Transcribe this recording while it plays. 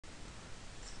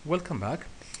Welcome back.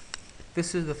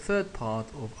 This is the third part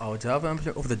of our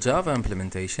Java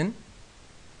implementation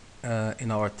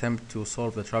in our attempt to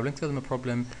solve the traveling salesman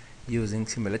problem using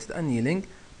simulated annealing.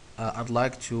 I'd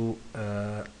like to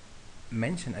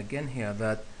mention again here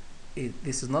that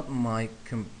this is not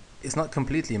it's not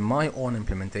completely my own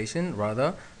implementation.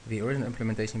 Rather, the original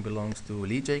implementation belongs to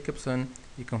Lee Jacobson.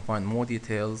 You can find more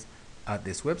details at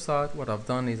this website. What I've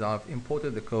done is I've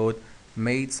imported the code,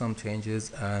 made some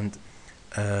changes, and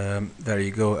there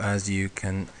you go, as you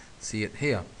can see it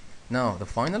here. Now the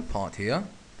final part here,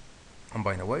 and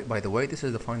by the way, this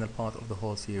is the final part of the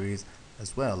whole series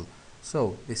as well.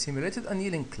 So the simulated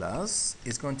annealing class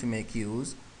is going to make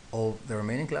use of the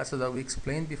remaining classes that we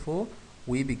explained before.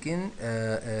 We begin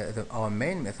our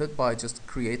main method by just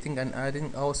creating and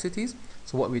adding our cities.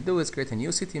 So what we do is create a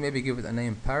new city, maybe give it a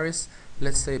name Paris.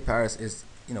 Let's say Paris is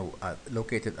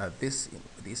located at this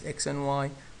X and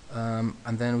Y.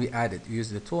 And then we add it. We use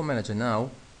the tool manager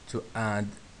now to add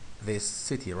this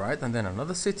city, right? And then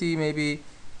another city, maybe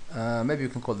you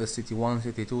can call this city 1,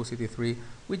 city 2, city 3.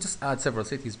 We just add several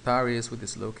cities: Paris with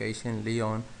this location,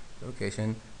 Lyon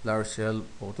location, La Rochelle,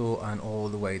 Bordeaux, and all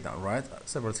the way down, right?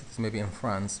 Several cities maybe in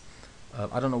France.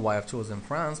 I don't know why I've chosen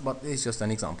France, but it's just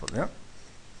an example, yeah?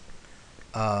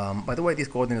 By the way, these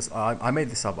coordinates, I made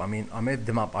this up. I mean, I made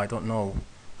them up. I don't know.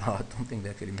 I don't think they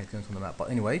actually make sense on the map. But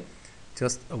anyway,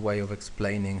 just a way of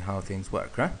explaining how things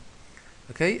work, right?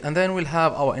 Okay, and then we'll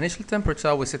have our initial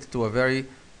temperature. We set it to a very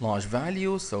large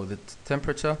value, so the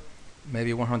temperature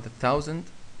maybe 100,000,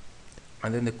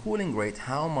 and then the cooling rate,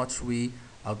 how much we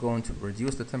are going to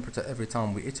reduce the temperature every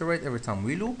time we iterate, every time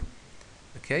we loop.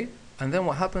 Okay, and then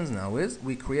what happens now is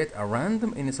we create a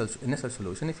random initial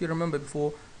solution. If you remember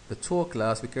before the tour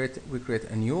class, we create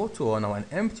a new tour, now an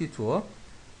empty tour,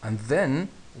 and then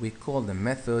we call the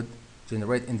method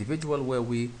generate individual, where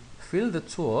we fill the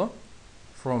tour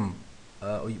from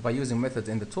by using methods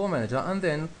in the tour manager, and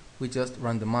then we just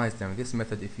randomize them. This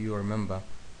method, if you remember,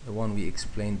 the one we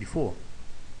explained before.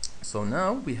 So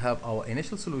now we have our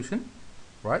initial solution,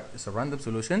 right? It's a random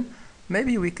solution.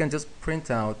 Maybe we can just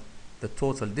print out the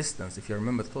total distance. If you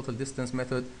remember the total distance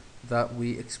method that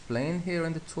we explained here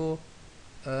in the tour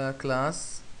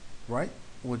class, right?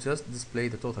 We'll just display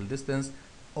the total distance.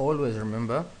 Always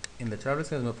remember, in the traveling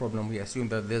salesman problem, we assume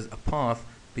that there's a path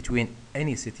between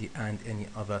any city and any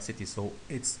other city, so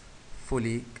it's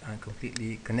fully and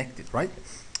completely connected, right?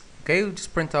 Okay, we'll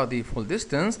just print out the full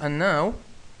distance, and now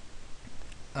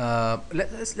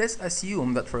let's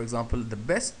assume that, for example, the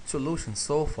best solution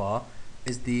so far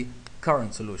is the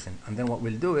current solution, and then what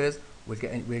we'll do is we'll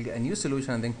get a new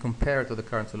solution and then compare it to the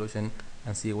current solution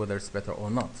and see whether it's better or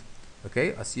not. Okay,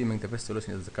 assuming the best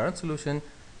solution is the current solution,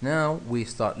 now we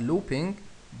start looping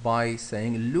by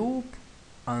saying loop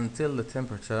until the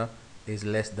temperature is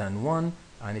less than 1,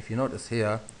 and if you notice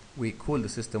here, we cool the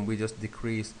system, we just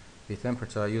decrease the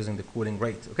temperature using the cooling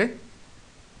rate. Okay,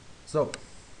 so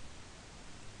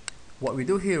what we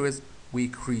do here is we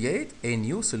create a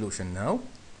new solution now,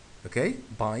 okay,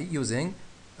 by using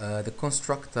the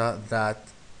constructor that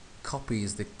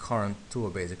copies the current tour.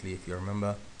 Basically, if you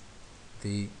remember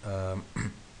the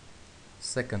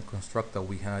second constructor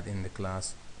we had in the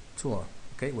class tour.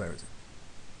 Okay, where is it?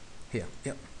 Here,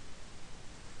 yep.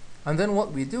 And then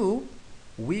what we do,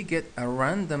 we get a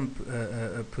random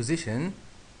position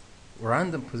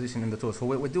in the tour. So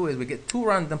what we do is we get two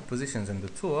random positions in the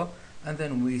tour, and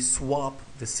then we swap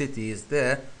the cities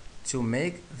there to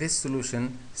make this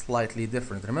solution slightly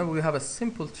different. Remember, we have a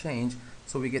simple change,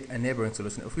 so we get a neighboring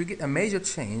solution. If we get a major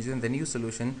change, then the new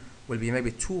solution will be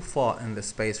maybe too far in the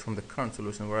space from the current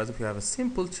solution, whereas if you have a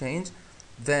simple change,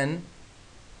 then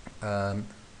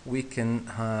we can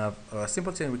have a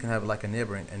simple change, we can have like a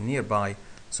nearby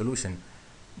solution.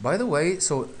 By the way,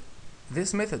 so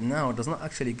this method now does not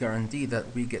actually guarantee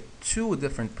that we get two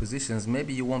different positions.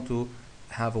 Maybe you want to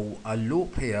have a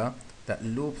loop here that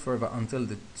loops further until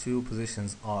the two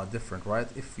positions are different, right?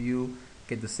 If you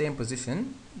get the same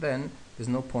position, then there's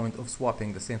no point of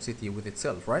swapping the same city with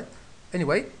itself, right?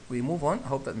 Anyway, we move on. I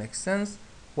hope that makes sense.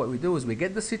 What we do is we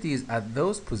get the cities at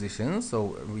those positions,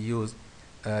 so we use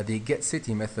the get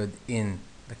city method in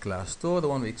the class tour, the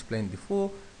one we explained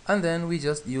before, and then we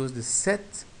just use the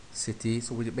set city,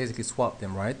 so we basically swap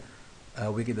them, right?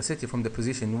 We get the city from the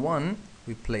position 1,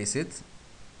 we place it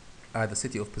at the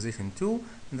city of position 2,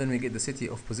 and then we get the city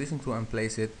of position 2 and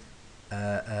place it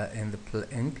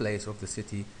in place of the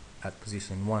city at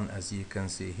position 1, as you can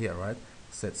see here, right?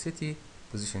 Set city,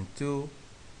 position 2,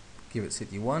 give it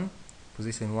city 1,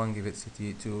 position 1, give it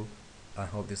city 2. I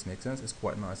hope this makes sense. It's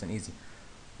quite nice and easy.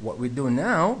 What we do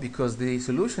now, because the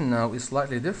solution now is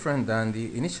slightly different than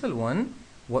the initial one,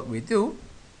 what we do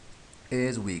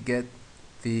is we get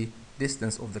the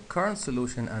distance of the current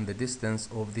solution and the distance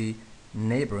of the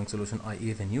neighboring solution,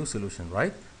 i.e. the new solution,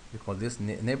 right? We call this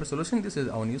neighbor solution. This is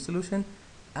our new solution,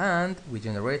 and we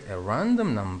generate a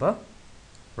random number,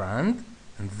 rand,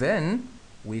 and then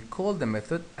we call the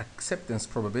method acceptance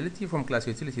probability from class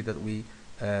utility that we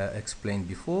explained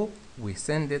before. We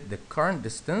send it the current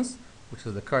distance, which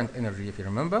is the current energy, if you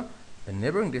remember, the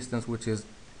neighboring distance, which is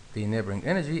the neighboring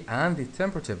energy, and the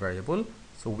temperature variable.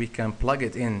 So we can plug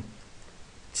it in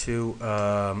to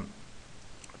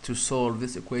solve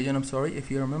this equation. I'm sorry,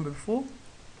 if you remember before.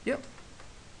 Yep.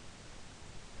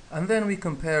 And then we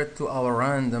compare it to our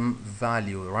random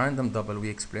value, random double. We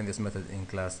explained this method in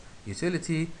class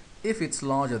utility. If it's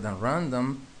larger than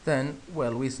random, then,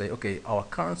 well, we say, okay, our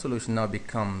current solution now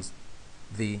becomes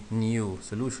the new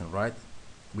solution, right?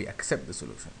 We accept the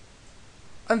solution.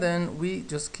 And then we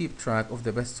just keep track of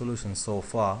the best solution so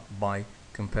far by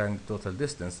comparing the total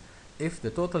distance. If the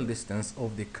total distance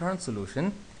of the current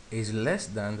solution is less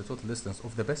than the total distance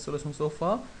of the best solution so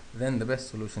far, then the best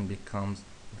solution becomes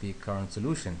the current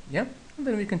solution. Yeah, and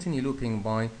then we continue looping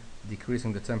by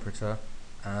decreasing the temperature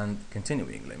and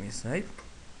continuing, let me say.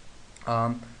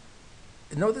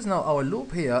 Notice now our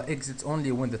loop here exits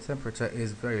only when the temperature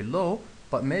is very low,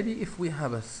 but maybe if we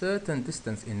have a certain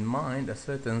distance in mind, a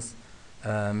certain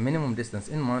minimum distance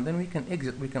in mind, then we can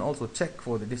exit. We can also check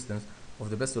for the distance of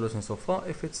the best solution so far.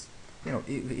 If it's, you know,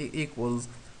 equals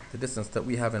the distance that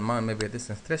we have in mind, maybe a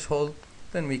distance threshold,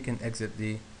 then we can exit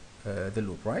the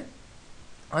loop, right?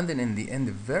 And then in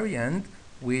the very end,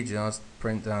 we just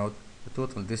print out the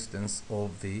total distance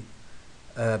of the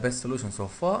best solution so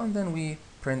far, and then we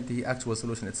print the actual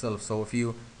solution itself. So if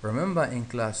you remember in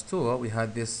class 2, we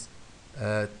had this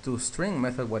toString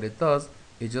method. What it does,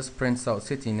 it just prints out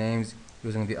city names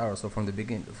using the arrow. So from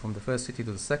the first city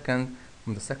to the second,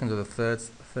 from the second to the third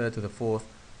to the fourth,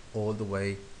 all the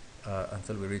way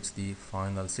until we reach the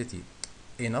final city.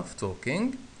 Enough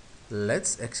talking.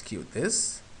 Let's execute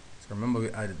this. So remember, we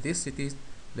added these cities.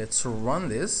 Let's run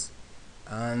this,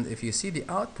 and if you see the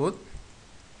output,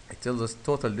 it tells us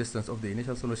total distance of the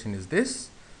initial solution is this,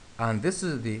 and this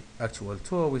is the actual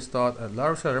tour. We start at La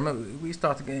Rochelle. Remember, we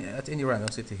start at any random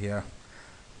city here,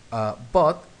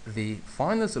 but the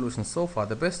final solution so far,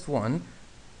 the best one,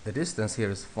 the distance here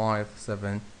is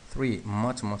 573,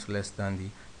 much less than the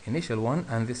initial one,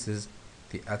 and this is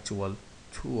the actual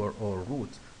tour or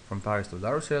route from Paris to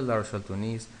La Rochelle to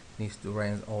Nice, Nice to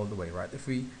Rennes, all the way, right? If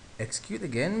we execute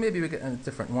again, maybe we get a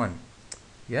different one.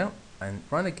 Yeah, and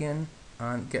run again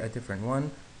and get a different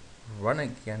one, run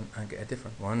again and get a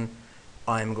different one.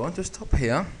 I'm going to stop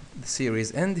here. The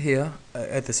series ends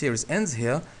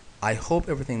here. I hope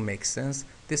everything makes sense.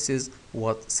 This is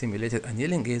what simulated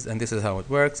annealing is, and this is how it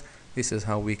works. This is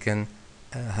how we can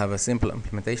have a simple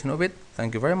implementation of it.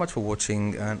 Thank you very much for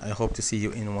watching, and I hope to see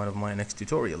you in one of my next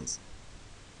tutorials.